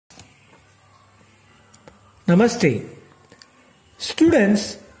Namaste.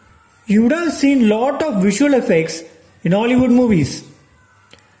 Students, you would have seen lot of visual effects in Hollywood movies.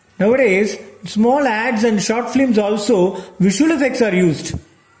 Nowadays, small ads and short films also visual effects are used.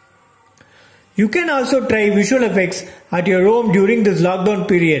 You can also try visual effects at your home during this lockdown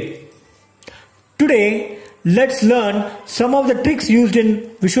period. Today, let's learn some of the tricks used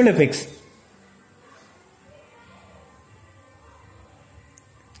in visual effects.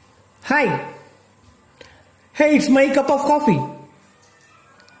 Hi. Hey, it's my cup of coffee.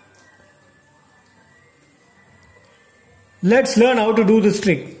 Let's learn how to do this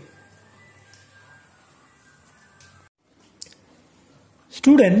trick.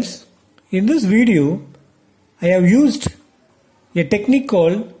 Students, in this video, I have used a technique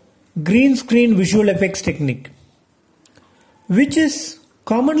called green screen visual effects technique, which is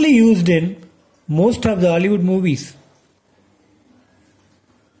commonly used in most of the Hollywood movies.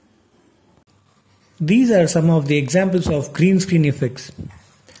 These are some of the examples of green screen effects.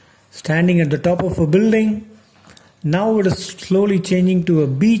 Standing at the top of a building, now it is slowly changing to a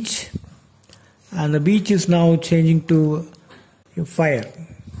beach, and the beach is now changing to a fire.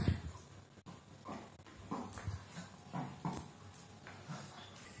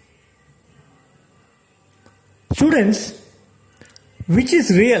 Students, which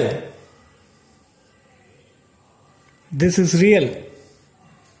is real? This is real.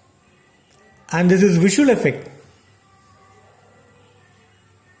 And this is visual effect.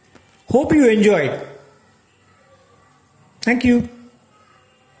 Hope you enjoyed. Thank you.